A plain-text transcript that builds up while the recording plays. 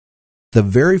The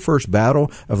very first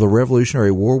battle of the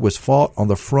Revolutionary War was fought on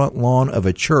the front lawn of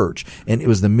a church, and it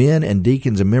was the men and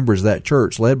deacons and members of that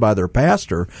church, led by their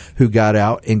pastor, who got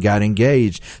out and got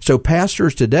engaged. So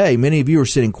pastors today, many of you are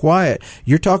sitting quiet.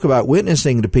 You're talking about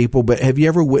witnessing to people, but have you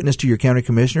ever witnessed to your county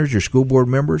commissioners, your school board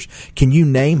members? Can you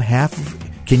name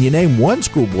one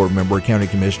school board member or county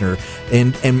commissioner?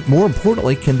 And more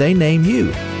importantly, can they name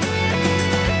you?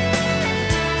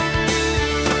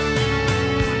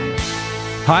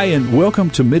 Hi, and welcome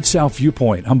to Mid-South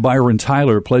Viewpoint. I'm Byron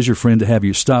Tyler. Pleasure, friend, to have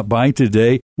you stop by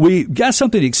today. We got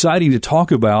something exciting to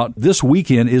talk about. This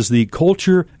weekend is the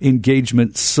Culture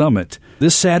Engagement Summit.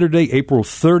 This Saturday, April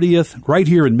 30th, right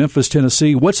here in Memphis,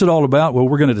 Tennessee. What's it all about? Well,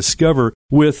 we're going to discover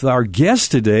with our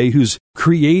guest today, who's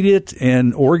created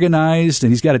and organized,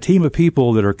 and he's got a team of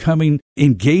people that are coming,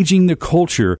 engaging the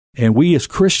culture. And we as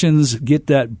Christians get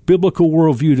that biblical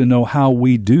worldview to know how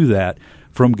we do that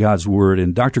from God's Word.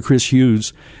 And Dr. Chris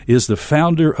Hughes is the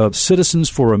founder of Citizens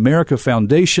for America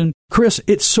Foundation. Chris,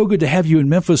 it's so good to have you in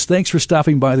Memphis. Thanks for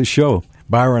stopping by the show.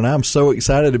 Byron, I'm so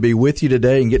excited to be with you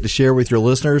today and get to share with your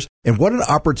listeners. And what an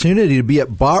opportunity to be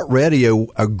at Bott Radio,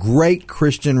 a great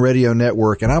Christian radio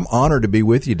network. And I'm honored to be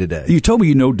with you today. You told me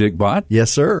you know Dick Bott.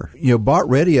 Yes, sir. You know, Bott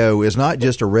Radio is not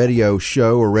just a radio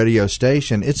show or radio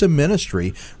station. It's a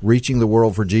ministry reaching the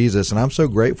world for Jesus. And I'm so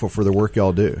grateful for the work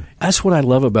y'all do. That's what I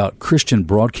love about Christian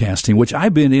broadcasting, which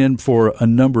I've been in for a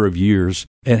number of years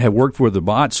and have worked for the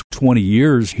Botts 20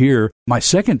 years here. My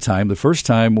second time, the first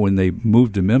time when they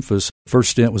moved to Memphis,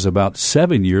 first stint was about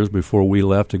 7 years before we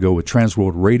left to go with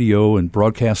Transworld Radio and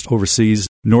broadcast overseas,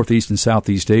 Northeast and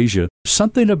Southeast Asia.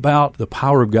 Something about the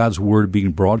power of God's Word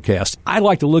being broadcast. I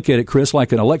like to look at it, Chris,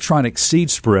 like an electronic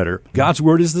seed spreader. God's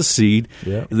Word is the seed.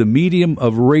 Yeah. The medium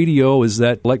of radio is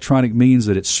that electronic means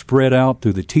that it's spread out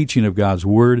through the teaching of God's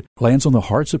Word, lands on the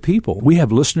hearts of people. We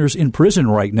have listeners in prison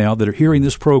right now that are hearing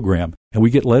this program, and we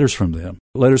get letters from them,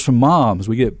 letters from moms.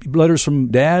 We get letters from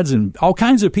dads and all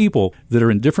kinds of people that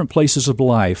are in different places of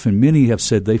life, and many have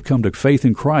said they've come to faith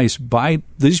in Christ by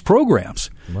these programs.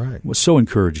 Right. It was so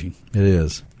encouraging. It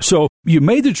is. So you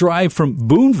made the drive from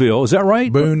Booneville, is that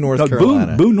right? Boone, North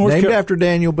Carolina. Boone, North Carolina. Named after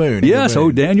Daniel Boone. Yes,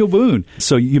 Daniel Boone.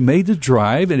 So you made the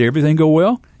drive, and everything go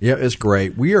well? Yeah, it's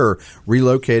great. We are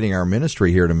relocating our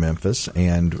ministry here to Memphis,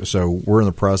 and so we're in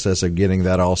the process of getting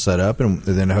that all set up and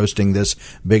then hosting this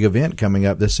big event coming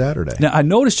up this Saturday. Now, I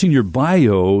noticed in your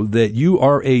bio that you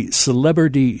are a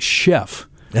celebrity chef.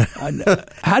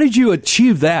 How did you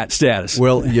achieve that status?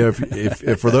 Well, yeah,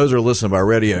 if for those who are listening by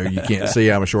radio, you can't see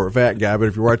I'm a short, fat guy, but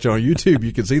if you're watching on YouTube,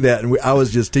 you can see that. And I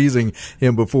was just teasing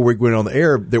him before we went on the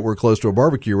air that we're close to a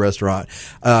barbecue restaurant.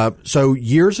 So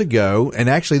years ago, and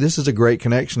actually this is a great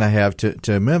connection I have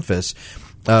to Memphis.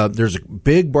 There's a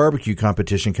big barbecue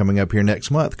competition coming up here next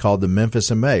month called the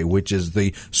Memphis in May, which is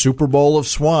the Super Bowl of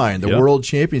Swine, the World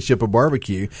Championship of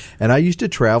Barbecue. And I used to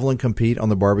travel and compete on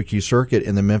the barbecue circuit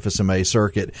in the Memphis in May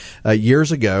circuit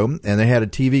years ago, and they had a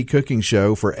TV cooking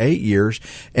show for 8 years.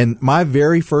 And my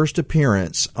very first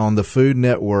appearance on the Food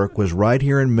Network was right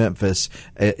here in Memphis.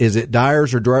 Is it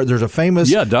Dyer's or Dryers? There's a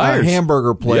famous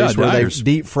hamburger place where they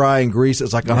deep fry and grease.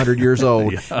 It's like 100 years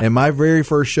old. And my very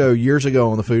first show years ago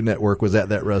on the Food Network was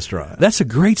at that restaurant. That's a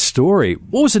great story.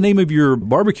 What was the name of your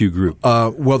barbecue group?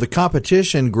 Well, the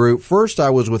competition group, first I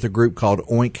was with a group called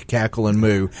Oink, Cackle, and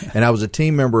Moo, and I was a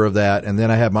team member of that, and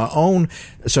then I had my own,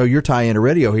 so you're tying into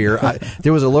radio here.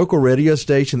 There was a local radio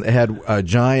station that had a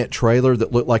giant trailer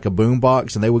that looked like a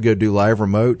boombox, and they would go do live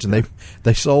remotes, and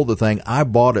they sold the thing. I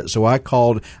bought it, so I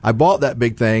bought that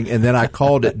big thing, and then I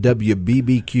called it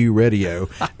WBBQ Radio,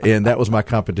 and that was my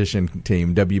competition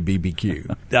team,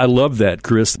 WBBQ. I love that,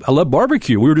 Chris. I love barbecue.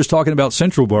 We were just talking about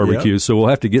Central Barbecue, so we'll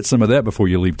have to get some of that before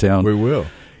you leave town. We will.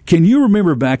 Can you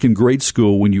remember back in grade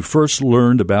school when you first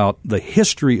learned about the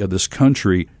history of this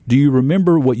country? Do you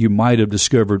remember what you might have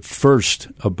discovered first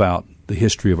about the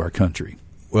history of our country?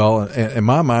 Well, in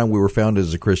my mind, we were founded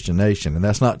as a Christian nation, and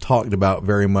that's not talked about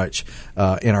very much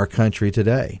in our country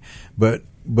today.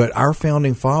 But our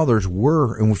founding fathers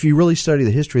were, and if you really study the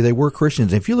history, they were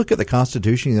Christians. And if you look at the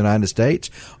Constitution of the United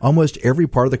States, almost every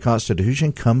part of the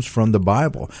Constitution comes from the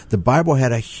Bible. The Bible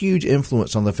had a huge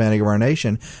influence on the founding of our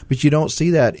nation, but you don't see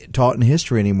that taught in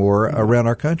history anymore around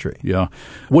our country. Yeah.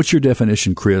 What's your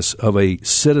definition, Chris, of a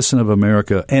citizen of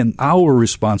America and our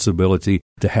responsibility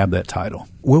to have that title?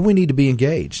 Well, we need to be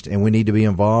engaged, and we need to be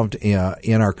involved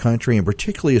in our country, and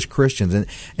particularly as Christians.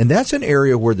 And that's an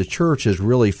area where the church has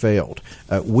really failed.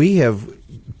 We have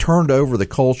turned over the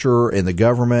culture and the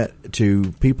government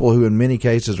to people who in many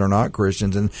cases are not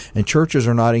Christians, and churches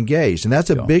are not engaged. And that's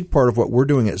a big part of what we're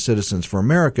doing at Citizens for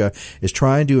America, is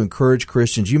trying to encourage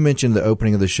Christians. You mentioned the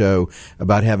opening of the show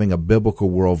about having a biblical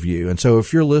worldview. And so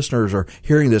if your listeners are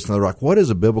hearing this and they're like, what is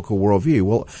a biblical worldview?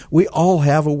 Well, we all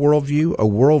have a worldview. A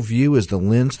worldview is the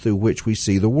lens through which we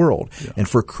see the world. Yeah. And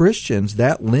for Christians,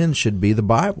 that lens should be the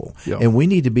Bible. Yeah. And we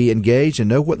need to be engaged and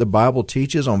know what the Bible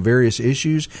teaches on various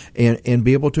issues and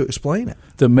be able to explain it.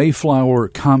 The Mayflower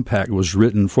Compact was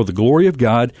written for the glory of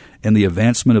God and the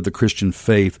advancement of the Christian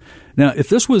faith. Now, if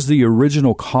this was the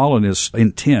original colonists'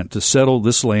 intent to settle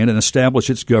this land and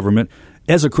establish its government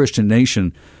as a Christian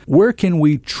nation, where can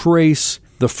we trace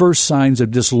the first signs of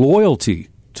disloyalty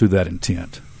to that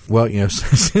intent? Well,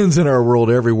 sin's in our world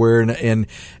everywhere,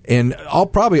 and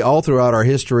probably all throughout our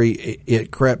history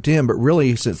it crept in, but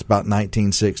really since about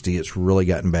 1960, it's really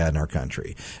gotten bad in our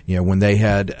country. When they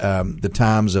had the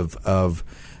times of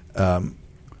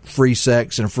free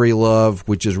sex and free love,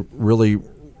 which has really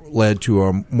led to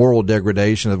a moral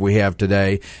degradation that we have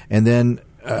today, and then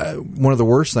one of the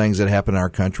worst things that happened in our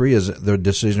country is the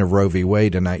decision of Roe v.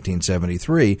 Wade in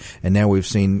 1973, and now we've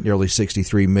seen nearly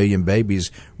 63 million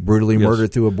babies brutally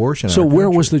murdered through abortion. So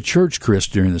where was the church, Chris,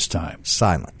 during this time?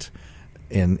 Silent.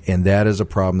 And that is a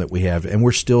problem that we have, and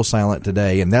we're still silent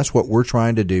today. And that's what we're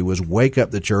trying to do, is wake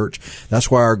up the church.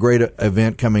 That's why our great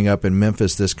event coming up in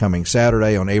Memphis this coming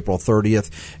Saturday on April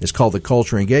 30th is called the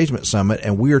Culture Engagement Summit,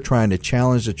 and we are trying to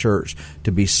challenge the church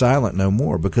to be silent no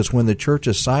more, because when the church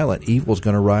is silent, evil is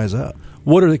going to rise up.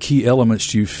 What are the key elements,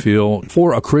 do you feel,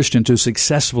 for a Christian to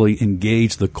successfully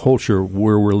engage the culture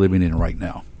where we're living in right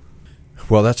now?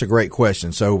 Well, that's a great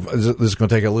question. So this is going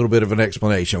to take a little bit of an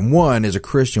explanation. One, as a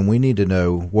Christian, we need to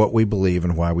know what we believe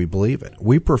and why we believe it.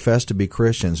 We profess to be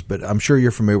Christians, but I'm sure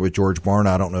you're familiar with George Barna.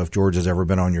 I don't know if George has ever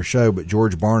been on your show, but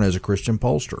George Barna is a Christian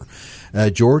pollster.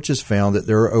 George has found that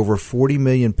there are over 40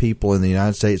 million people in the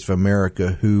United States of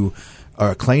America who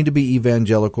claim to be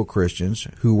evangelical Christians,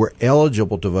 who were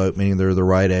eligible to vote, meaning they're the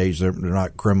right age, they're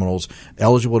not criminals,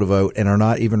 eligible to vote, and are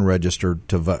not even registered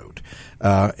to vote.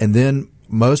 And then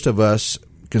most of us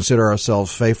consider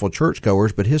ourselves faithful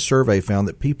churchgoers, but his survey found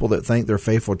that people that think they're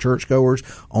faithful churchgoers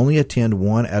only attend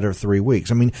 1 out of 3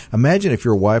 weeks. I mean, imagine if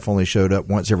your wife only showed up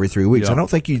once every 3 weeks. Yeah. I don't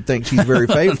think you'd think she's very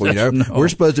faithful. No. We're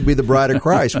supposed to be the bride of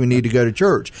Christ. We need to go to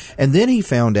church. And then he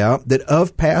found out that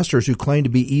of pastors who claim to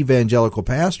be evangelical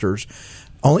pastors,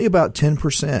 only about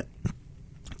 10%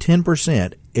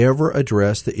 ever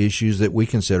address the issues that we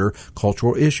consider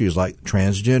cultural issues, like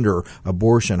transgender,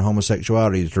 abortion,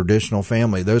 homosexuality, traditional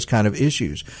family, those kind of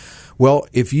issues. Well,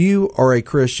 if you are a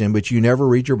Christian but you never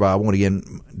read your Bible, and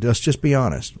again, let's just be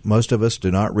honest, most of us do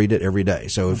not read it every day.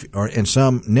 So, and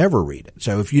some never read it.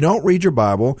 So if you don't read your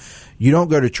Bible, you don't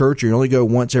go to church, or you only go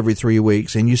once every 3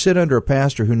 weeks, and you sit under a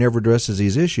pastor who never addresses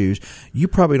these issues, you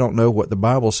probably don't know what the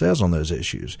Bible says on those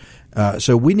issues.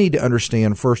 So we need to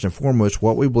understand first and foremost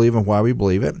what we believe and why we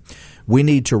believe it. We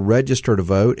need to register to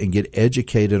vote and get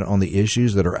educated on the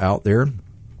issues that are out there,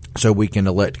 so we can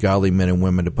elect godly men and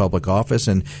women to public office.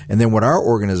 And then what our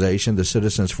organization, the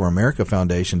Citizens for America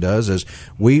Foundation, does is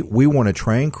we want to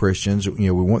train Christians. We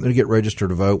want them to get registered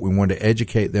to vote. We want to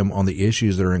educate them on the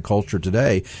issues that are in culture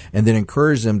today, and then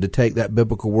encourage them to take that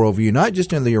biblical worldview, not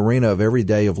just in the arena of every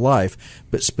day of life,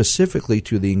 but specifically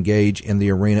to engage in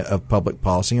the arena of public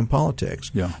policy and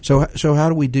politics. Yeah. So how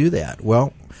do we do that?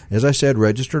 Well, as I said,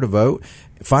 register to vote.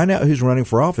 Find out who's running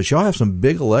for office. Y'all have some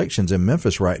big elections in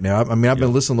Memphis right now. I mean, I've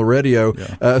been listening to the radio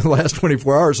the last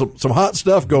 24 hours. Some hot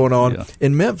stuff going on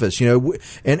in Memphis,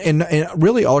 and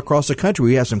really all across the country.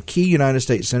 We have some key United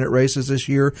States Senate races this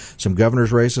year, some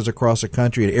governor's races across the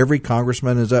country, and every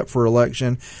congressman is up for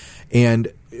election.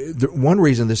 And one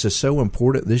reason this is so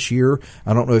important this year,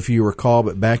 I don't know if you recall,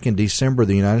 but back in December,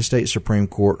 the United States Supreme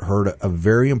Court heard a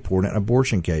very important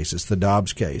abortion case. It's the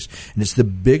Dobbs case. And it's the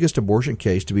biggest abortion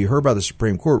case to be heard by the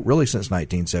Supreme Court really since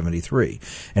 1973.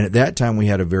 And at that time, we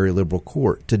had a very liberal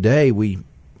court. Today, we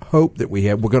hope that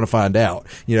we're going to find out.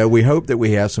 We hope that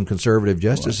we have some conservative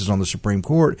justices on the Supreme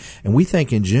Court. And we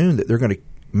think in June that they're going to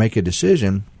make a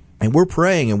decision. And we're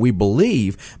praying, and we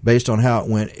believe, based on how it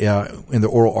went in the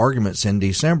oral arguments in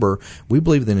December, we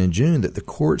believe that in June that the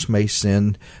courts may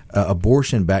send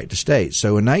abortion back to states. So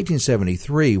in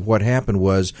 1973, what happened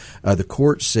was the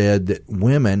court said that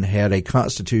women had a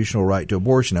constitutional right to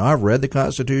abortion. Now, I've read the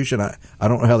Constitution. I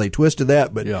don't know how they twisted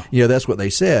that, but that's what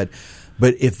they said.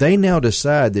 But if they now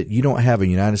decide that you don't have a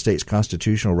United States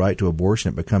constitutional right to abortion,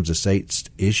 it becomes a state's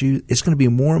issue, it's going to be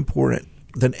more important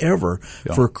than ever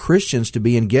for Christians to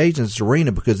be engaged in this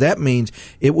arena, because that means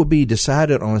it will be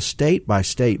decided on a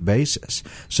state-by-state basis.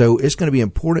 So it's going to be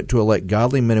important to elect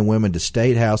godly men and women to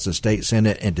state house and state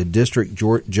senate and to district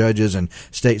judges and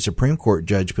state Supreme Court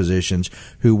judge positions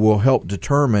who will help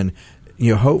determine,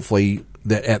 hopefully,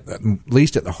 that at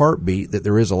least at the heartbeat, that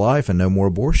there is a life and no more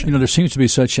abortion. There seems to be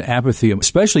such apathy,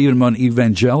 especially even among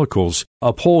evangelicals.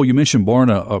 A poll, you mentioned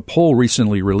Barna, a poll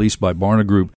recently released by Barna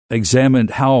Group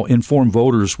examined how informed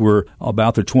voters were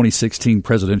about the 2016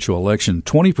 presidential election.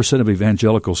 20% of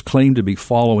evangelicals claim to be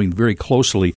following very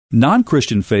closely.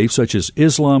 Non-Christian faiths such as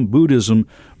Islam, Buddhism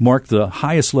marked the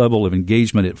highest level of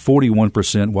engagement at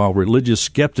 41%, while religious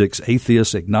skeptics,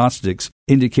 atheists, agnostics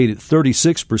indicated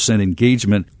 36%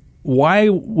 engagement. Why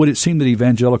would it seem that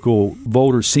evangelical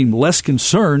voters seem less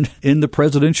concerned in the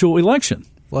presidential election?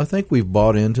 Well, I think we've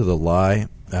bought into the lie.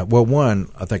 One,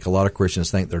 I think a lot of Christians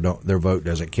think their vote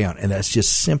doesn't count, and that's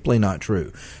just simply not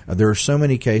true. There are so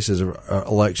many cases of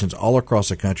elections all across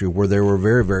the country where they were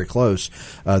very, very close.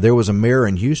 There was a mayor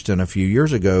in Houston a few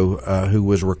years ago who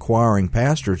was requiring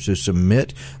pastors to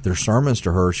submit their sermons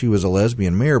to her. She was a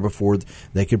lesbian mayor before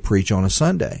they could preach on a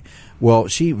Sunday. Well,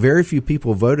 very few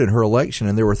people voted in her election,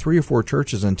 and there were 3 or 4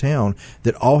 churches in town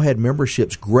that all had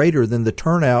memberships greater than the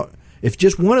turnout. If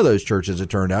just one of those churches had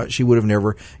turned out, she would have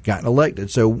never gotten elected.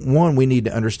 So, one, we need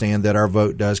to understand that our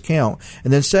vote does count.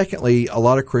 And then secondly, a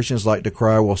lot of Christians like to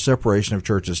cry, well, separation of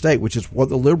church and state, which is what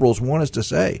the liberals want us to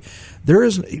say.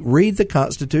 Read the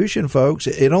Constitution, folks.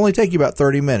 It only takes you about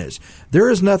 30 minutes.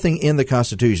 There is nothing in the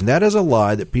Constitution. That is a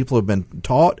lie that people have been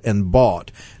taught and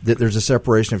bought, that there's a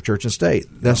separation of church and state.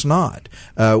 That's not.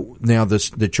 Now,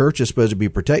 the church is supposed to be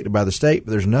protected by the state,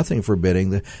 but there's nothing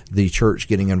forbidding the church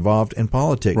getting involved in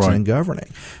politics and governing.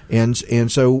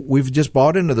 And so we've just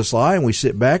bought into this lie, and we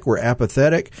sit back, we're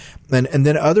apathetic, and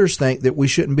then others think that we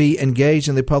shouldn't be engaged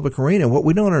in the public arena. What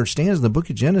we don't understand is in the book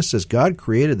of Genesis, God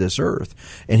created this earth,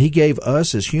 and He gave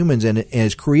us as humans and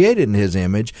is created in His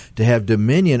image to have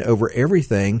dominion over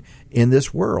everything in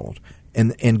this world.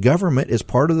 And government is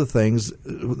part of the things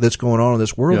that's going on in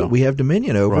this world that we have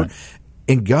dominion over. Right.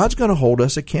 And God's going to hold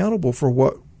us accountable for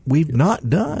what we've not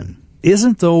done.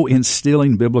 Isn't, though,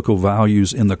 instilling biblical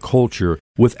values in the culture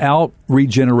without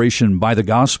regeneration by the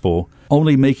gospel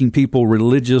only making people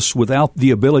religious without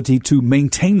the ability to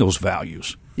maintain those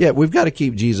values? Yeah, we've got to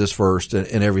keep Jesus first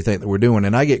in everything that we're doing.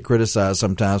 And I get criticized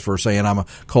sometimes for saying I'm a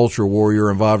culture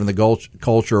warrior involved in the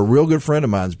culture. A real good friend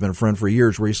of mine has been a friend for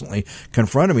years recently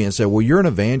confronted me and said, well, you're an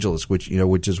evangelist, which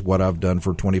is what I've done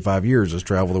for 25 years, is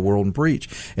travel the world and preach.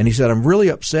 And he said, I'm really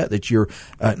upset that you're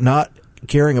not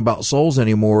caring about souls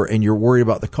anymore and you're worried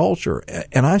about the culture.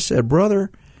 And I said, brother,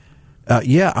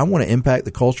 I want to impact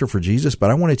the culture for Jesus,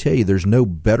 but I want to tell you there's no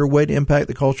better way to impact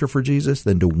the culture for Jesus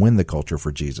than to win the culture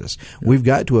for Jesus. Yeah. We've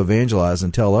got to evangelize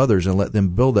and tell others and let them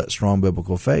build that strong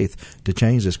biblical faith to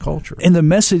change this culture. And the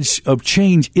message of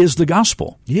change is the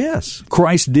gospel. Yes.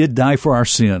 Christ did die for our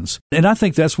sins. And I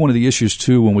think that's one of the issues,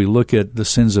 too, when we look at the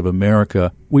sins of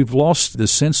America. We've lost the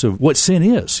sense of what sin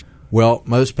is. Well,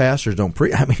 most pastors don't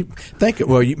preach. I mean, I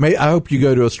hope you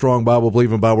go to a strong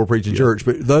Bible-believing, Bible-preaching church,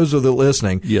 but those of the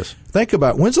listening, yes. Think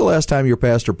about, when's the last time your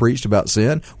pastor preached about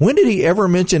sin? When did he ever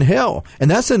mention hell?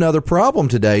 And that's another problem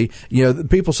today.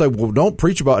 People say, well, don't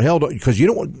preach about hell because you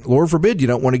don't want, Lord forbid, you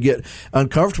don't want to get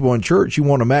uncomfortable in church. You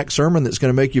want a Mac sermon that's going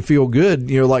to make you feel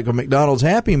good, like a McDonald's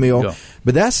Happy Meal. Yeah.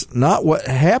 But that's not what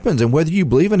happens. And whether you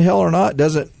believe in hell or not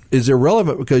is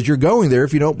irrelevant because you're going there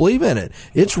if you don't believe in it.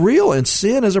 It's real, and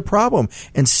sin is a problem,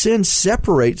 and sin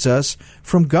separates us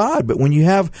from God. But when you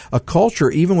have a culture,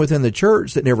 even within the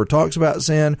church, that never talks about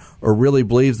sin or really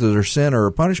believes that there's sin or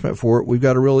a punishment for it, we've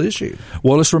got a real issue.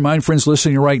 Well, let's remind friends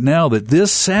listening right now that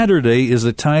this Saturday is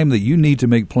the time that you need to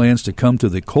make plans to come to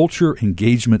the Culture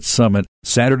Engagement Summit,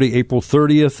 Saturday, April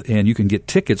 30th, and you can get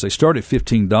tickets. They start at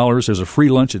 $15. There's a free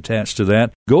lunch attached to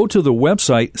that. Go to the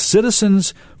website,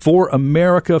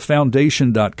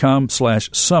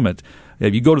 citizensforamericafoundation.com/summit.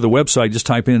 If you go to the website, just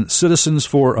type in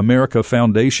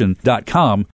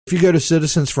citizensforamericafoundation.com. If you go to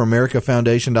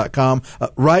citizensforamericafoundation.com,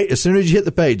 right as soon as you hit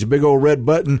the page, a big old red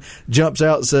button jumps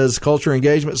out that says Culture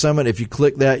Engagement Summit. If you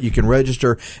click that, you can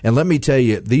register. And let me tell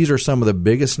you, these are some of the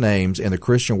biggest names in the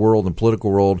Christian world and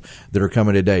political world that are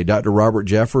coming today. Dr. Robert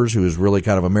Jeffers, who is really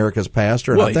kind of America's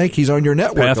pastor, and I think he's on your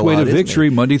network Pathway a lot, to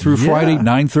Victory, Monday through Friday,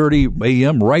 9:30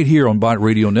 a.m., right here on Bott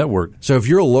Radio Network. So if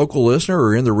you're a local listener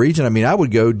or in the region, I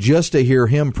would go just to hear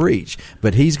him preach.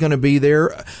 But he's going to be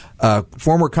there.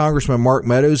 Former Congressman Mark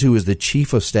Meadows, who is the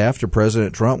chief of staff to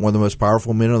President Trump, one of the most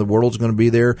powerful men in the world, is going to be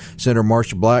there. Senator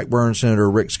Marsha Blackburn, Senator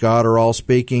Rick Scott are all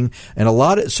speaking, and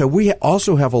so we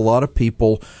also have a lot of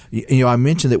people. I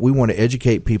mentioned that we want to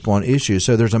educate people on issues.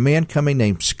 So there's a man coming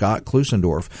named Scott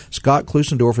Klusendorf. Scott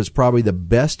Klusendorf is probably the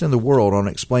best in the world on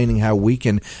explaining how we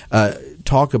can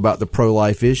talk about the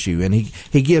pro-life issue. And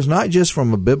he gives not just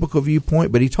from a biblical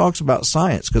viewpoint, but he talks about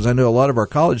science, because I know a lot of our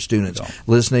college students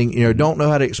listening, don't know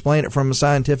how to explain it from a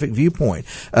scientific viewpoint.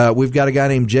 We've got a guy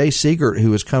named Jay Seegert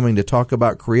who is coming to talk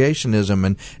about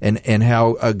creationism and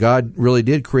how God really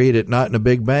did create it, not in a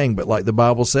big bang, but like the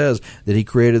Bible says that he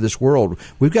created this world.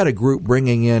 We've got a group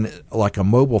bringing in like a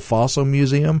mobile fossil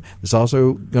museum. It's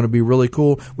also going to be really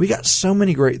cool. We got so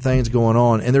many great things going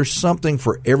on, and there's something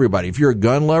for everybody. If you're a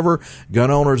gun lover, Gun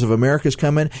Owners of America is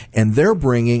coming, and they're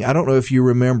bringing, I don't know if you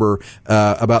remember,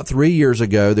 about 3 years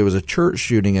ago, there was a church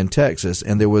shooting in Texas,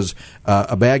 and there was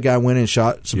a bad guy went and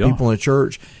shot some people in a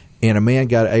church, and a man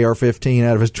got an AR-15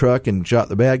 out of his truck and shot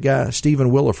the bad guy,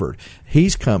 Stephen Williford.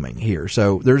 He's coming here.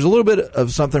 So there's a little bit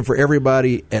of something for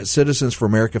everybody at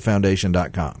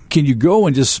citizensforamericafoundation.com. Can you go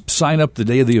and just sign up the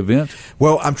day of the event?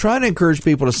 Well, I'm trying to encourage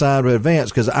people to sign up in advance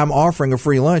because I'm offering a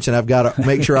free lunch, and I've got to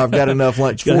make sure I've got enough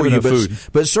lunch for you.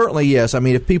 But certainly, yes. I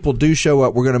mean, if people do show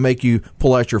up, we're going to make you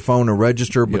pull out your phone and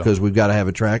register because we've got to have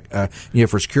a track.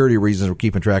 For security reasons, we're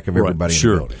keeping track of everybody in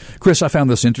the building. Chris, I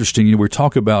found this interesting. We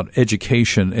talk about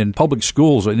education and public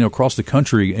schools across the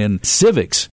country and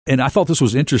civics. And I thought this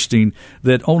was interesting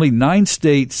that only 9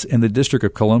 states and the District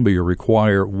of Columbia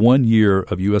require 1 year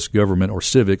of U.S. government or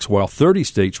civics, while 30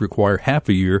 states require half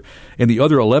a year, and the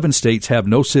other 11 states have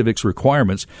no civics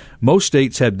requirements. Most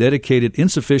states have dedicated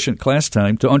insufficient class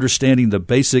time to understanding the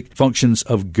basic functions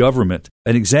of government.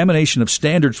 An examination of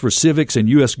standards for civics and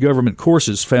U.S. government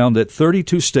courses found that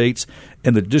 32 states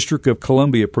and the District of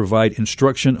Columbia provide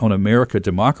instruction on American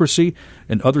democracy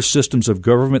and other systems of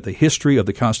government, the history of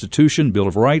the Constitution, Bill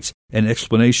of Rights, and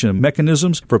explanation of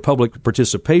mechanisms for public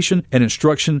participation, and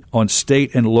instruction on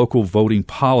state and local voting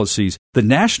policies. The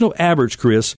national average,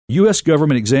 Chris, U.S.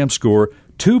 government exam score,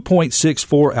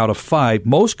 2.64 out of 5.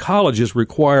 Most colleges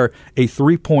require a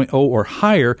 3.0 or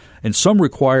higher, and some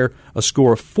require a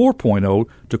score of 4.0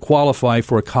 to qualify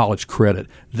for a college credit.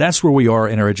 That's where we are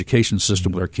in our education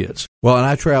system with our kids. Well, and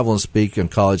I travel and speak on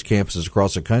college campuses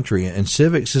across the country, and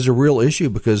civics is a real issue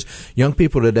because young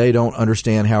people today don't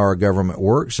understand how our government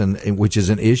works, and which is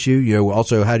an issue.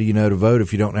 Also, how do you know to vote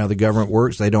if you don't know how the government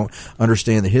works? They don't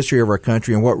understand the history of our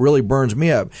country, and what really burns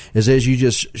me up is, as you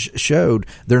just showed,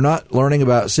 they're not learning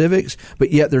about civics,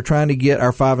 but yet they're trying to get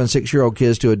our 5- and 6-year-old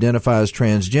kids to identify as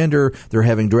transgender. They're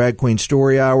having drag queen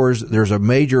story hours. There's a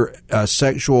major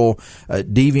sexual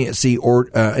deviancy or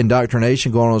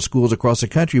indoctrination going on in schools across the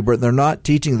country, but they're not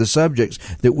teaching the subjects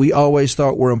that we always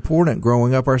thought were important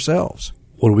growing up ourselves.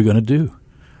 What are we going to do?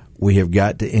 We have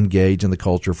got to engage in the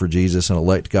culture for Jesus and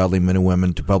elect godly men and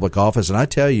women to public office. And I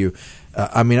tell you,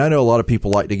 I know a lot of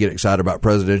people like to get excited about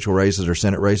presidential races or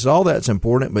Senate races. All that's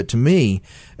important. But to me,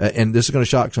 and this is going to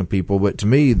shock some people, but to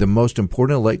me, the most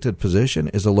important elected position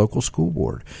is the local school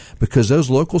board, because those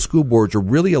local school boards are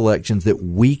really elections that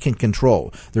we can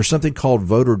control. There's something called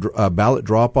voter ballot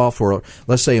drop-off, where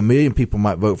let's say 1 million people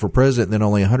might vote for president, and then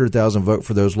only 100,000 vote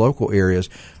for those local areas.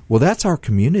 Well, that's our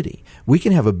community. We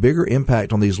can have a bigger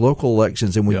impact on these local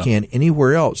elections than we can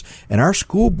anywhere else. And our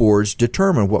school boards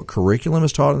determine what curriculum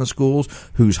is taught in the schools,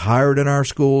 who's hired in our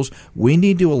schools. We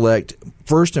need to elect,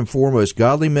 first and foremost,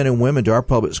 godly men and women to our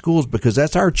public schools, because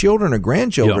that's our children and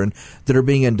grandchildren that are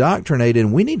being indoctrinated.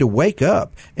 And we need to wake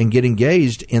up and get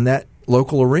engaged in that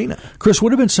local arena. Chris,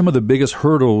 what have been some of the biggest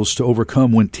hurdles to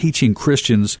overcome when teaching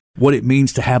Christians what it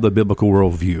means to have a biblical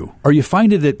worldview? Are you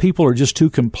finding that people are just too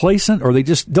complacent, or they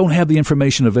just don't have the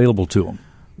information available to them?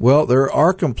 Well, there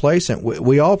are complacent.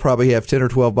 We all probably have 10 or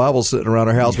 12 Bibles sitting around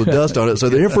our house with dust on it, so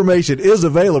the information is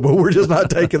available. We're just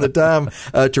not taking the time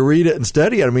to read it and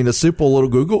study it. I mean, a simple little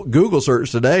Google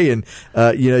search today, and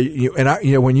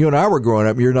when you and I were growing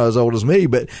up, you're not as old as me,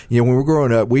 but when we were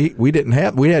growing up, we had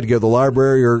to go to the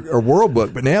library or World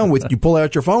Book. But now, you pull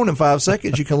out your phone in 5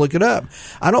 seconds, you can look it up.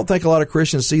 I don't think a lot of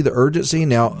Christians see the urgency.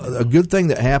 Now, a good thing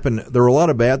that happened, there were a lot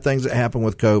of bad things that happened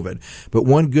with COVID, but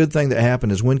one good thing that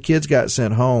happened is when kids got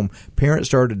sent home, home, parents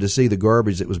started to see the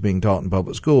garbage that was being taught in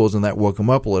public schools, and that woke them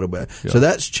up a little bit. Yeah. So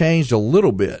that's changed a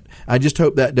little bit. I just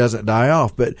hope that doesn't die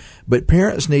off. But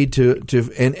parents need to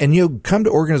come to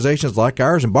organizations like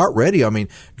ours and Bart Radio. I mean,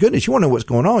 goodness, you want to know what's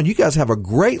going on? You guys have a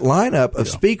great lineup of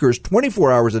speakers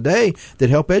 24 hours a day that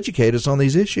help educate us on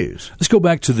these issues. Let's go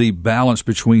back to the balance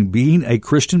between being a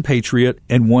Christian patriot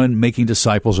and one making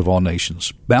disciples of all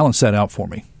nations. Balance that out for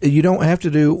me. You don't have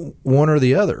to do one or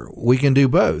the other. We can do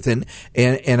both. And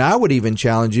I would even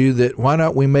challenge you that why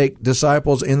not we make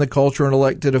disciples in the culture and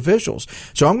elected officials?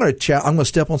 So I'm going to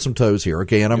step on some toes here,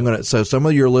 okay? And so some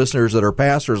of your listeners that are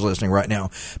pastors listening right now,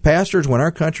 pastors, when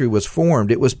our country was formed,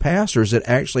 it was pastors that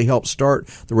actually helped start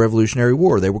the Revolutionary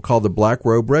War. They were called the Black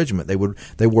Robe Regiment.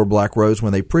 They wore black robes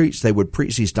when they preached. They would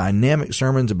preach these dynamic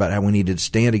sermons about how we needed to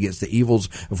stand against the evils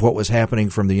of what was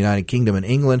happening from the United Kingdom and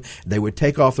England. They would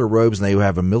take off their robes and they would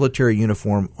have a military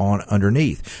uniform on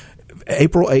underneath.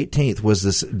 April 18th was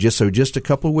this. Just a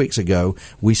couple of weeks ago,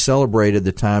 we celebrated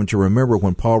the time to remember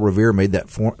when Paul Revere made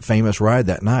that famous ride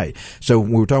that night. So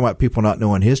when we were talking about people not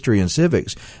knowing history and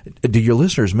civics, your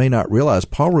listeners may not realize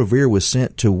Paul Revere was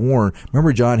sent to warn.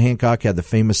 Remember, John Hancock had the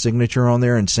famous signature on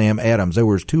there, and Sam Adams. They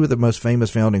were two of the most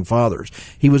famous founding fathers.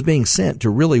 He was being sent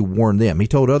to really warn them. He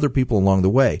told other people along the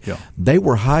way. Yeah. They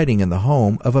were hiding in the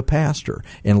home of a pastor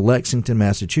in Lexington,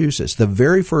 Massachusetts. The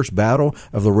very first battle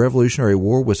of the Revolutionary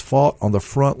War was fought on the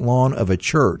front lawn of a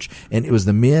church, and it was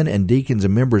the men and deacons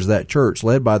and members of that church,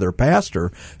 led by their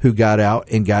pastor, who got out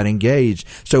and got engaged.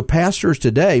 So pastors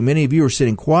today, many of you are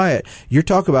sitting quiet. You're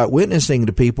talking about witnessing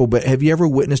to people, but have you ever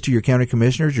witnessed to your county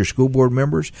commissioners, your school board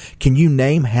members? Can you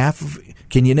name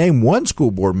one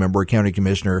school board member or county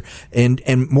commissioner?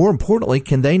 And more importantly,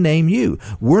 can they name you?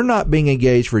 We're not being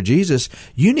engaged for Jesus.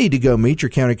 You need to go meet your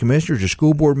county commissioners, your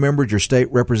school board members, your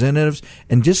state representatives,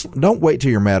 and just don't wait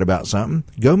till you're mad about something.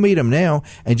 Go meet them now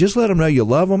and just let them know you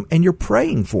love them and you're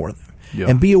praying for them. Yeah.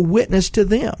 And be a witness to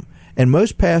them. And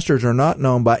most pastors are not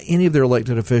known by any of their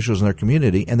elected officials in their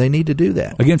community, and they need to do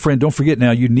that. Again, friend, don't forget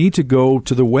now, you need to go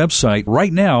to the website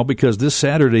right now, because this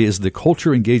Saturday is the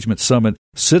Culture Engagement Summit,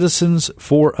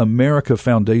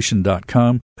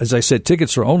 citizensforamericafoundation.com. As I said,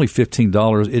 tickets are only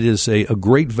 $15. It is a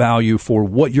great value for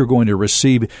what you're going to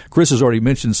receive. Chris has already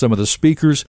mentioned some of the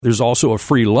speakers. There's also a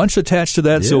free lunch attached to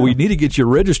that, so we need to get you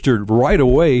registered right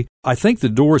away. I think the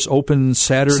doors open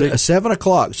Saturday. 7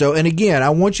 o'clock. So, and again,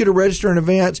 I want you to register in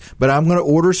advance, but I'm going to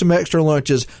order some extra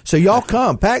lunches. So y'all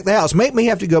come, pack the house. Make me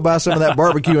have to go buy some of that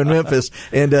barbecue in Memphis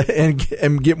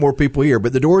and get more people here.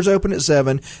 But the doors open at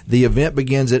 7. The event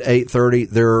begins at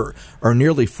 8:30. There are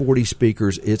nearly 40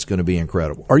 speakers. It's going to be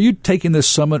incredible. Are you taking this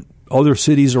summit other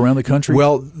cities around the country?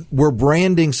 Well, we're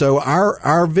branding. So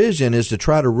our vision is to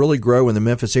try to really grow in the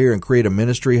Memphis area and create a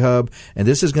ministry hub. And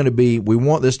this is going to be, we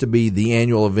want this to be the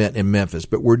annual event in Memphis,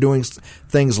 but we're doing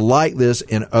things like this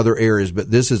in other areas.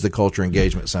 But this is the Culture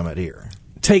Engagement Summit here.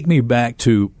 Take me back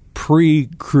to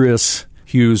pre-Chris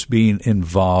Hughes being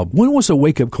involved. When was a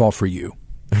wake-up call for you?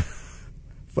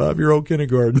 5-year-old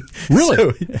kindergarten.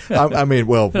 Really? So, I mean,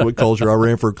 well, what culture? I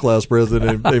ran for class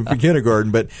president in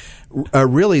kindergarten, but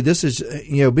really, this is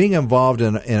being involved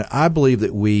in. And I believe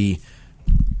that we,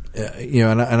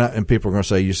 and people are going to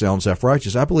say you sound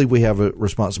self-righteous. I believe we have a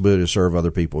responsibility to serve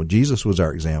other people. Jesus was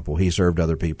our example; he served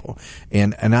other people,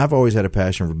 and I've always had a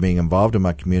passion for being involved in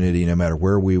my community, no matter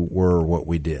where we were or what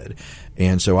we did.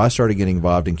 And so I started getting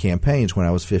involved in campaigns when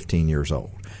I was 15 years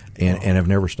old, and have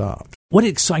never stopped. What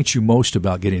excites you most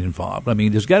about getting involved? I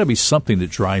mean, there's got to be something that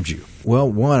drives you. Well,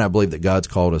 one, I believe that God's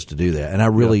called us to do that, and I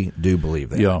really do believe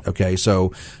that. Yeah. Okay,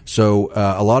 so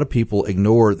a lot of people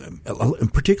ignore,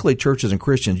 particularly churches and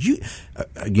Christians.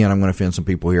 Again, I'm going to offend some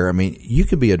people here. I mean, you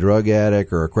could be a drug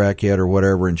addict or a crackhead or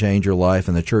whatever and change your life,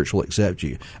 and the church will accept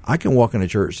you. I can walk into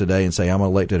church today and say I'm an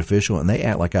elected official, and they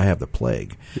act like I have the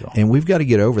plague. Yeah. And we've got to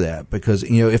get over that, because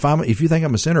if you think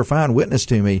I'm a sinner, fine, witness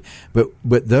to me. But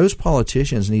those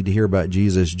politicians need to hear about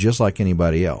Jesus just like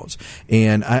anybody else.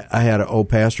 And I had an old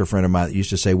pastor friend of mine that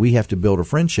used to say we have to build a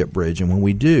friendship bridge, and when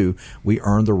we do, we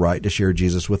earn the right to share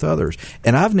Jesus with others.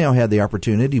 And I've now had the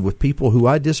opportunity with people who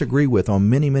I disagree with on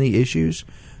many, many issues,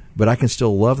 but I can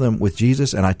still love them with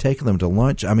Jesus, and I take them to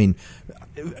lunch. I mean,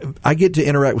 I get to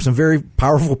interact with some very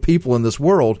powerful people in this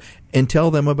world and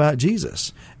tell them about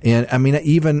Jesus. And I mean,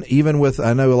 even with,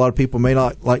 I know a lot of people may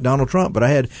not like Donald Trump, but I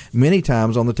had many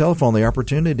times on the telephone the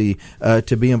opportunity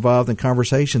to be involved in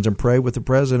conversations and pray with the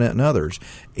president and others.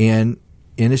 And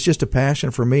it's just a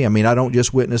passion for me. I mean, I don't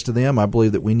just witness to them. I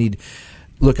believe that we need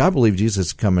Look, I believe Jesus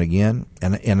is coming again,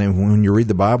 and when you read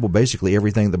the Bible, basically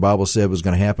everything the Bible said was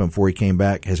going to happen before he came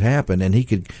back has happened, and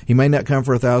he may not come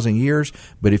for 1,000 years,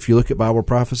 but if you look at Bible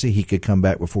prophecy, he could come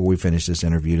back before we finish this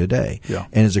interview today. Yeah.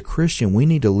 And as a Christian, we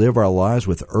need to live our lives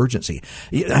with urgency.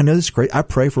 I know this is great. I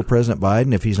pray for President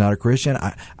Biden if he's not a Christian.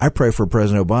 I pray for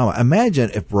President Obama. Imagine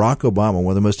if Barack Obama,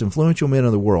 one of the most influential men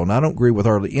in the world, and I don't agree with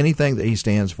hardly anything that he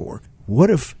stands for,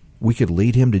 what if we could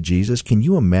lead him to Jesus? Can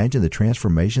you imagine the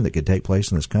transformation that could take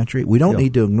place in this country? We don't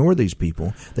need to ignore these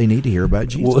people. They need to hear about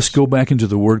Jesus. Well, let's go back into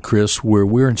the Word, Chris, where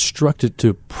we're instructed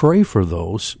to pray for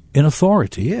those in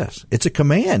authority. Yes. It's a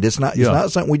command. It's not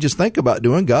something we just think about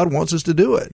doing. God wants us to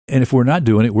do it. And if we're not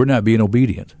doing it, we're not being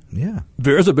obedient. Yeah.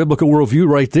 There's a biblical worldview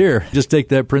right there. Just take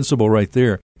that principle right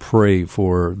there. Pray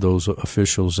for those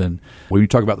officials. And when you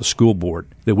talk about the school board,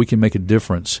 that we can make a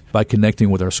difference by connecting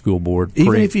with our school board.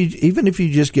 Even if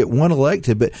you just get one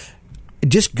elected, but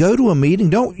just go to a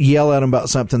meeting. Don't yell at them about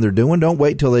something they're doing. Don't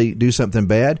wait till they do something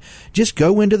bad. Just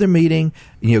go into their meeting,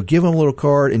 give them a little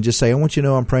card and just say, I want you to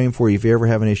know I'm praying for you. If you ever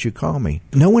have an issue, call me.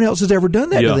 No one else has ever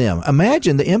done that to them.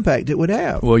 Imagine the impact it would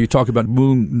have. Well, you talk about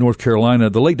Boone, North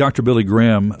Carolina. The late Dr. Billy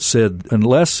Graham said,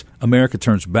 unless America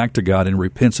turns back to God and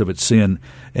repents of its sin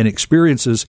and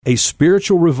experiences a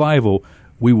spiritual revival,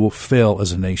 we will fail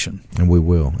as a nation. And we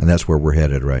will. And that's where we're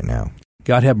headed right now.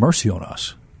 God have mercy on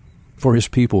us, for his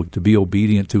people to be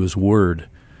obedient to his word,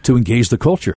 to engage the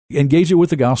culture, engage it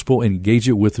with the gospel, engage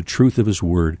it with the truth of his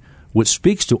word, which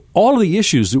speaks to all of the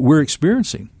issues that we're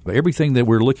experiencing. Everything that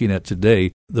we're looking at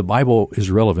today, the Bible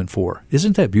is relevant for.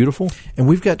 Isn't that beautiful? And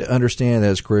we've got to understand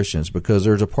as Christians, because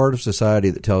there's a part of society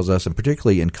that tells us, and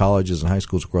particularly in colleges and high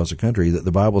schools across the country, that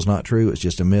the Bible's not true. It's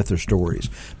just a myth or stories.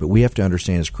 But we have to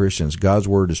understand as Christians, God's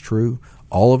word is true.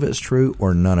 All of it's true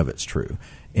or none of it's true.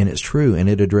 And it's true, and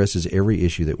it addresses every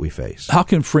issue that we face. How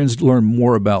can friends learn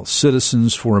more about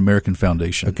Citizens for American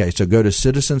Foundation? Okay, so go to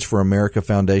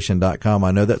citizensforamericafoundation.com.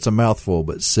 I know that's a mouthful,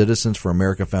 but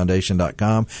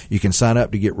citizensforamericafoundation.com. You can sign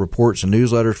up to get reports and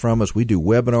newsletters from us. We do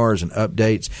webinars and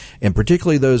updates, and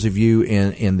particularly those of you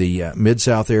in the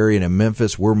Mid-South area and in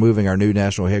Memphis, we're moving our new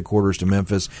national headquarters to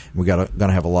Memphis. We're going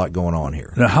to have a lot going on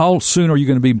here. Now, how soon are you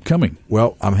going to be coming?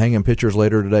 Well, I'm hanging pictures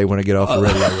later today when I get off the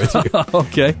radio with you.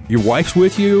 Okay. Your wife's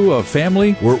with you?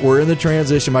 Family? We're in the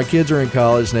transition. My kids are in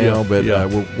college now, but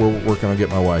we're working on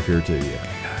getting my wife here too.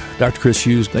 Yeah. Dr. Chris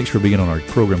Hughes, thanks for being on our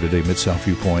program today, Mid-South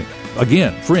Viewpoint.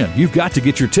 Again, friend, you've got to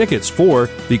get your tickets for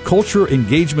the Culture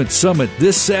Engagement Summit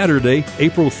this Saturday,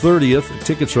 April 30th.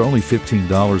 Tickets are only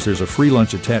 $15. There's a free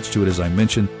lunch attached to it, as I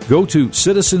mentioned. Go to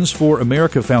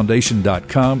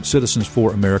citizensforamericafoundation.com,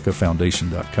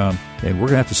 citizensforamericafoundation.com, and we're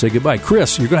going to have to say goodbye.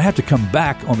 Chris, you're going to have to come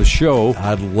back on the show.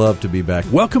 I'd love to be back.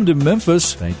 Welcome to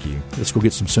Memphis. Thank you. Let's go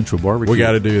get some Central Barbecue. We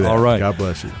got to do that. All right. God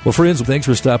bless you. Well, friends, thanks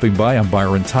for stopping by. I'm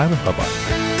Byron Tyler.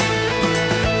 Bye-bye.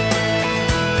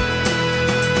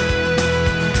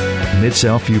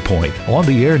 Mid-South Viewpoint, on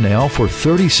the air now for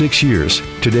 36 years.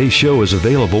 Today's show is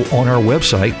available on our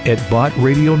website at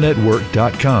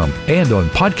botradionetwork.com and on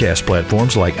podcast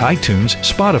platforms like iTunes,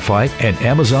 Spotify, and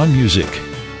Amazon Music.